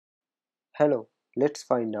Hello, let's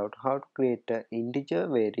find out how to create an integer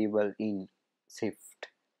variable in Swift.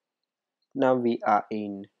 Now we are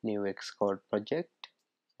in new Xcode project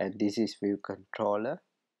and this is view controller.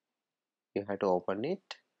 You have to open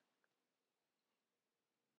it.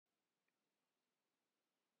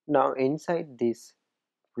 Now inside this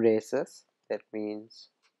braces, that means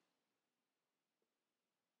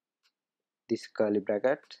this curly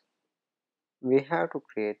bracket, we have to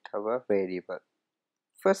create our variable.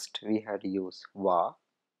 First we have to use var,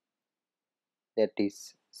 that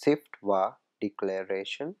is Swift var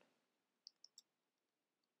declaration,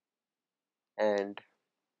 and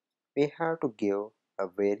we have to give a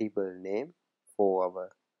variable name for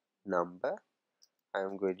our number.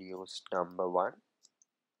 I'm going to use number 1.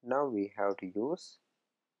 Now we have to use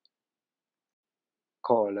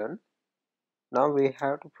colon. Now we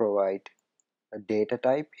have to provide a data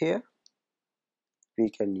type here.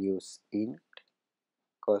 We can use int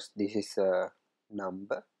because this is a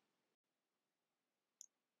number.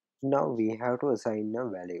 Now we have to assign a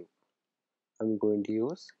value. I'm going to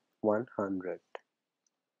use 100.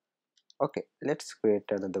 Okay, let's create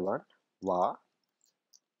another one. Var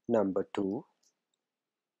number 2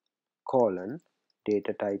 colon,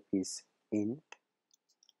 data type is int.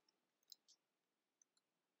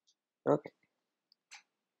 Okay,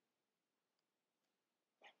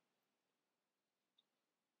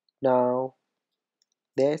 now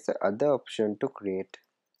there's a other option to create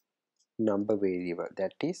number variable,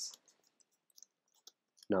 that is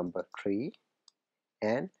number 3,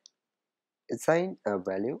 and assign a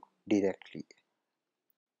value directly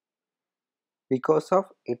because of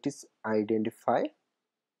it is identify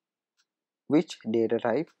which data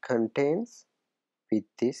type contains with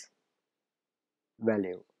this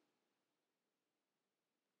value.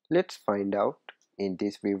 Let's find out in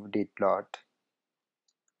this view.dot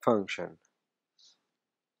function.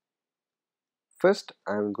 First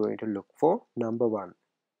I'm going to look for number 1.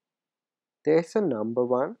 There's a number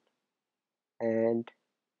 1 and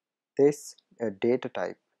there's a data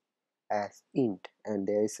type as int, and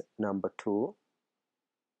there is number 2,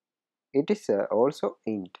 it is also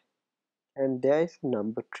int, and there is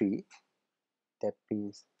number 3, that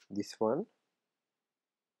means this one,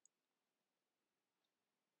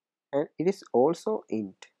 and it is also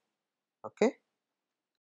int. Okay,